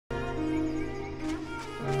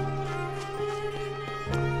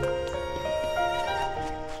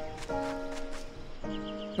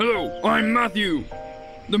I'm Matthew.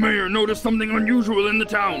 The mayor noticed something unusual in the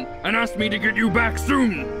town and asked me to get you back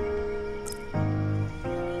soon.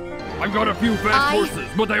 I've got a few fast horses,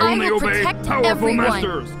 but they only obey powerful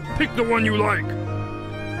masters. Pick the one you like.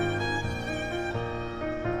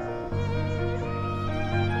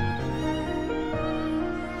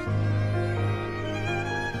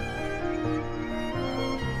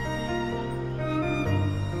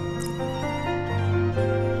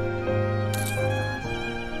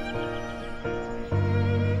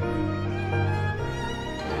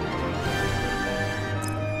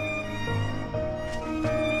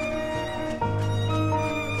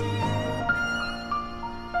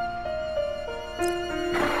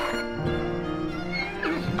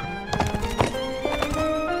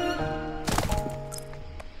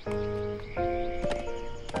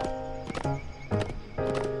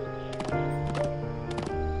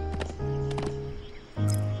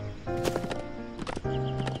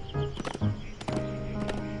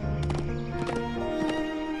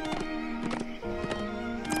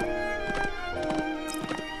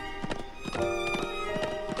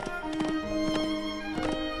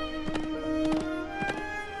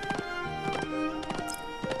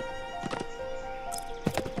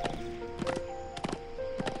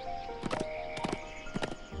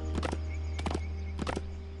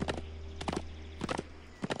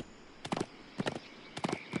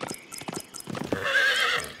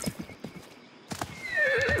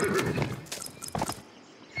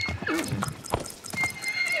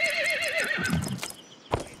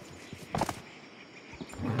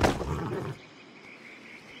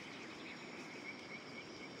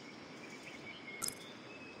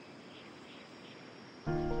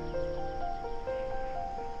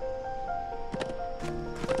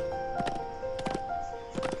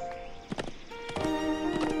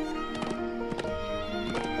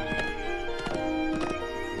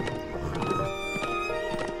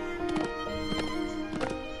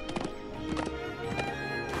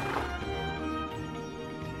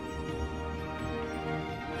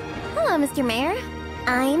 Hello, Mr. Mayor.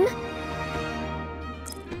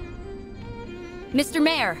 Mr.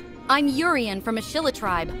 Mayor, I'm Urian from Ashila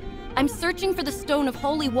Tribe. I'm searching for the Stone of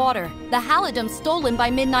Holy Water, the Halidom stolen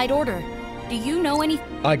by Midnight Order. Do you know any—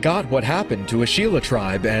 I got what happened to Ashila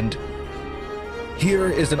Tribe, and here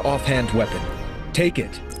is an offhand weapon. Take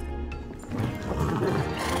it.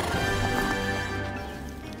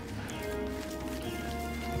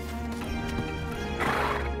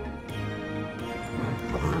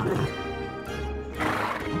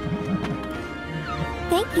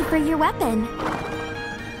 Thank you for your weapon.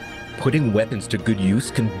 Putting weapons to good use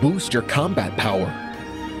can boost your combat power.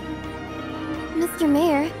 Mr.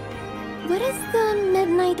 Mayor, what is the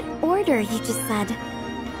Midnight Order you just said?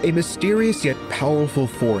 A mysterious yet powerful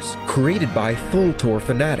force created by Thultor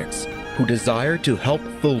fanatics who desire to help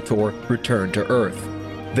Thultor return to Earth.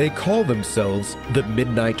 They call themselves the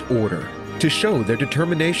Midnight Order to show their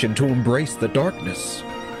determination to embrace the darkness.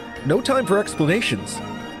 No time for explanations.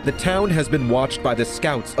 The town has been watched by the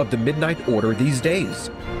scouts of the Midnight Order these days.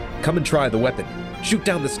 Come and try the weapon. Shoot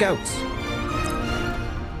down the scouts.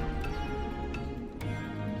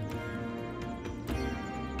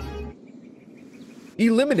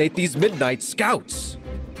 Eliminate these Midnight Scouts!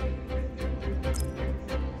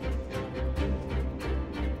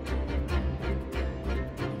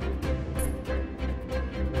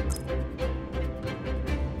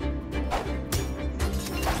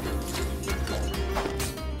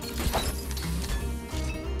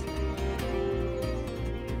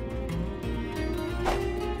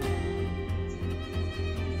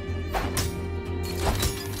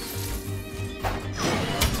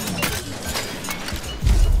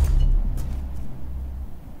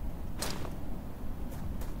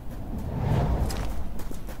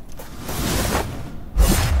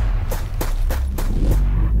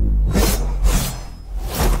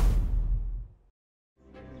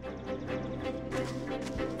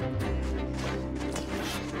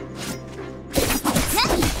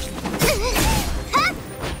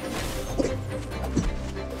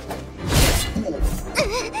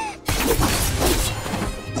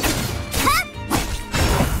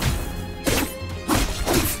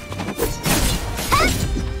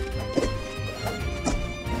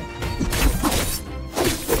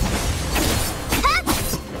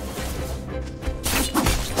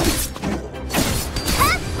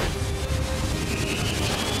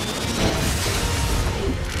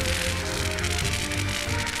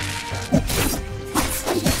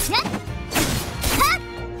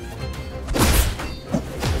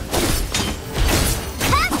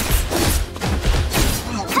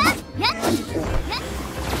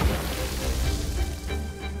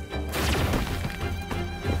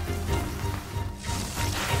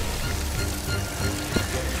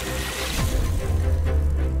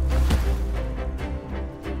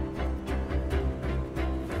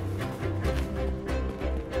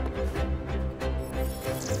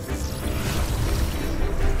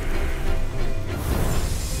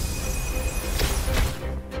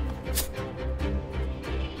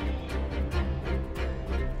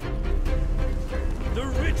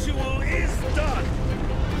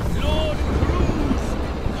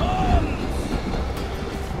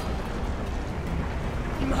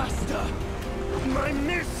 And my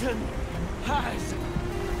mission has...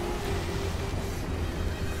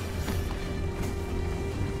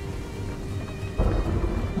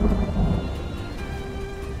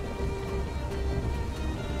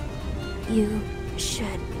 You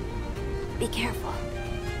should be careful.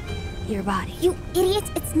 Your body. You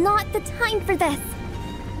idiots! It's not the time for this!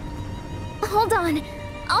 Hold on!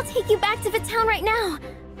 I'll take you back to the town right now!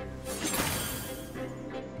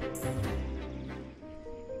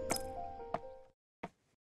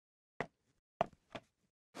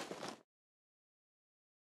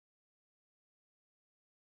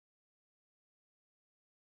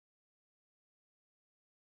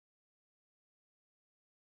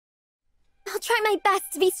 I'll try my best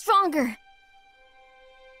to be stronger.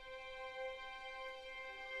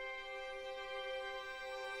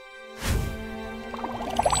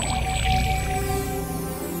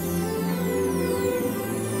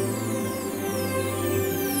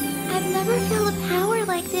 I've never felt a power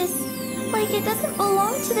like this, like it doesn't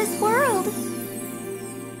belong to this world.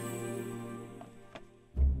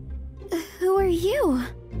 Who are you?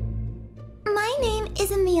 My name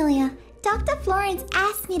is Amelia. Dr. Florence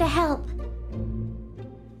asked me to help.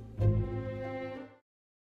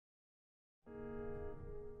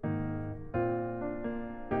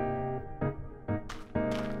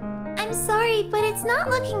 I'm sorry, but it's not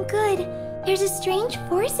looking good. There's a strange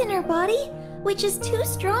force in her body, which is too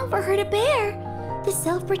strong for her to bear. The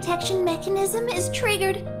self-protection mechanism is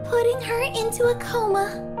triggered, putting her into a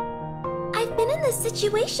coma. I've been in this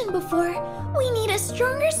situation before. We need a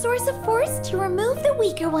stronger source of force to remove the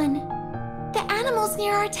weaker one. The animals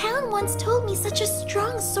near our town once told me such a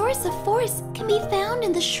strong source of force can be found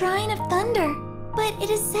in the Shrine of Thunder, but it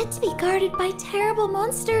is said to be guarded by terrible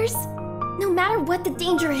monsters. No matter what the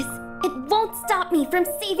danger is, it won't stop me from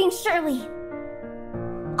saving Shirley.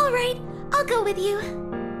 All right, I'll go with you.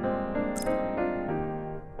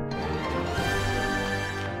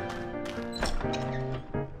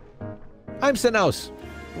 I'm Senos.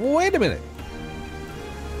 Wait a minute.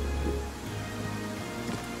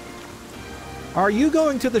 Are you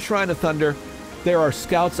going to the Shrine of Thunder? There are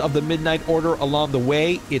scouts of the Midnight Order along the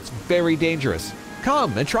way. It's very dangerous.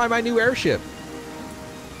 Come and try my new airship.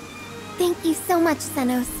 Thank you so much,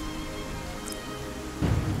 Senos.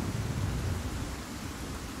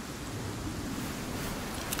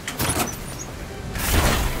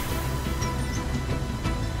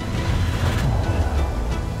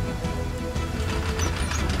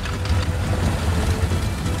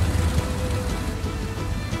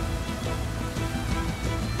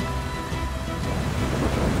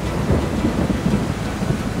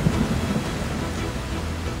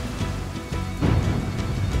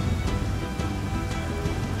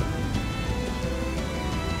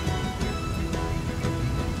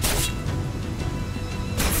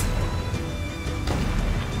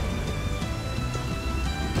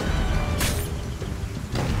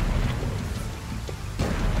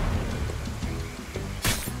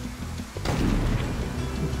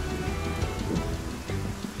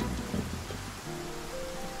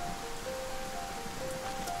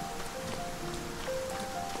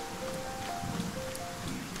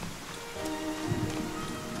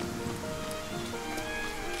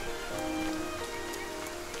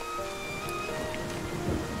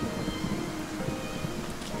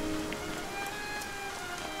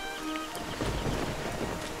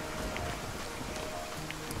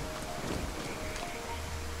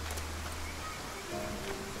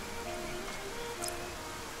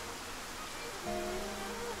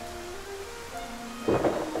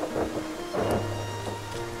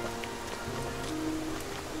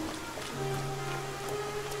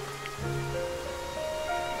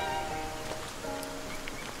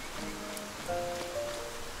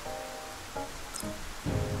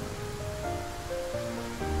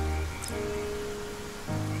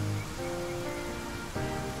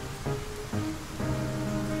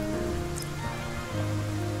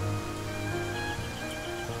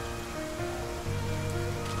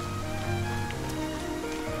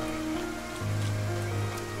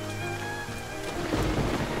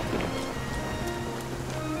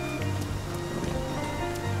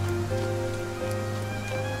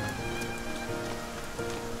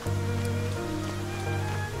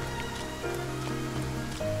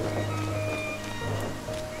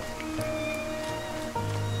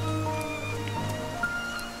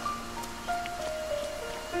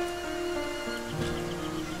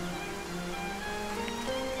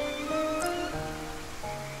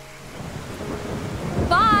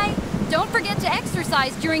 Don't forget to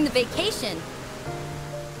exercise during the vacation.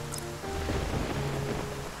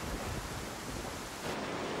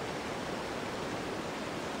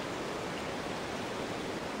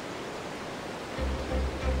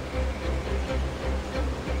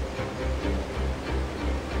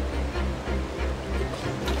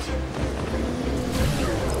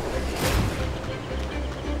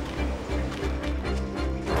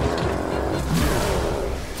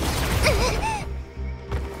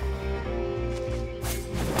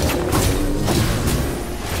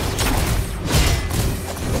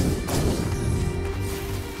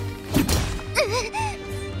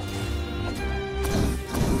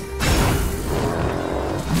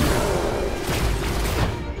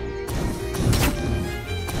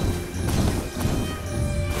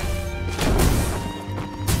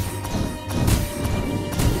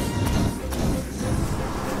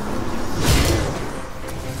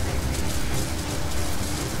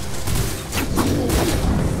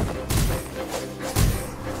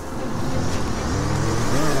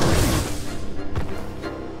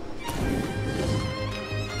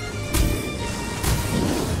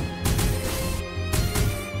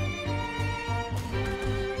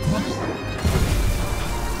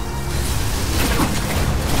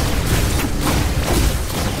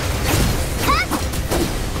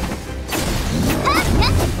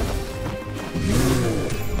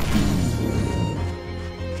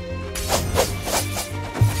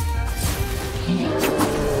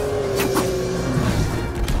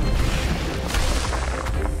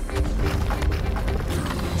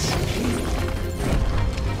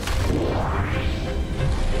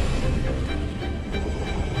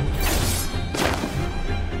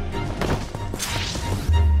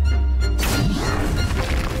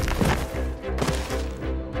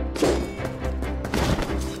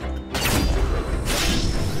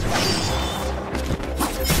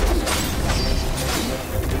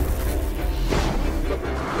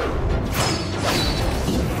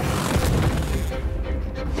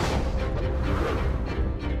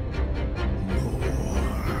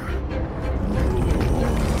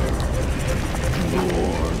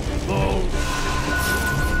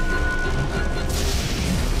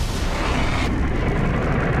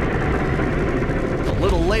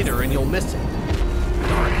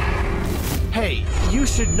 Hey, you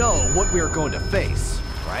should know what we're going to face,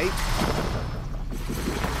 right?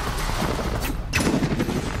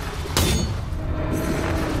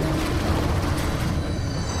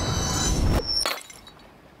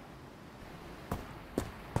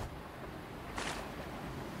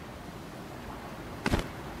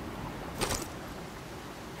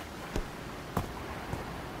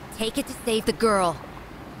 Take it to save the girl.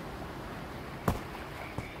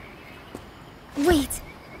 Wait,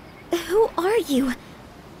 who are you?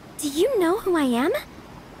 Do you know who I am?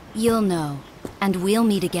 You'll know, and we'll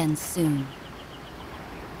meet again soon.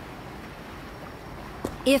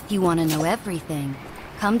 If you want to know everything,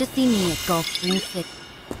 come to see me at Gulfstream 6.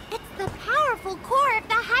 It's the powerful core of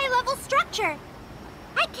the high-level structure.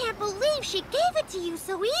 I can't believe she gave it to you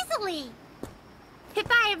so easily. If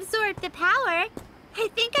I absorb the power, I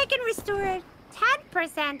think I can restore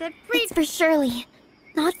 10% of It's for Shirley,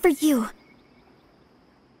 not for you.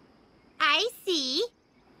 I see.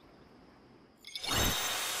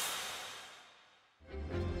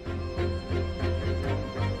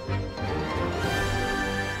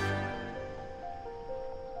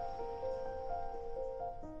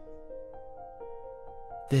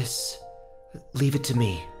 Leave it to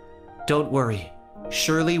me. Don't worry.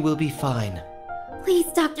 Shirley will be fine. Please,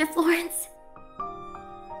 Dr. Florence.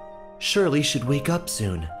 Shirley should wake up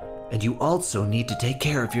soon, and you also need to take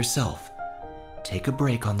care of yourself. Take a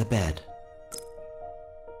break on the bed.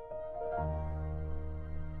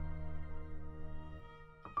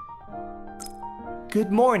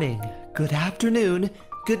 Good morning, good afternoon,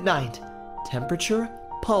 good night. Temperature,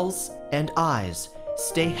 pulse, and eyes.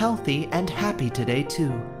 Stay healthy and happy today,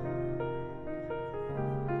 too.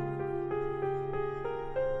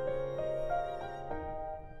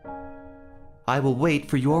 I will wait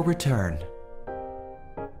for your return.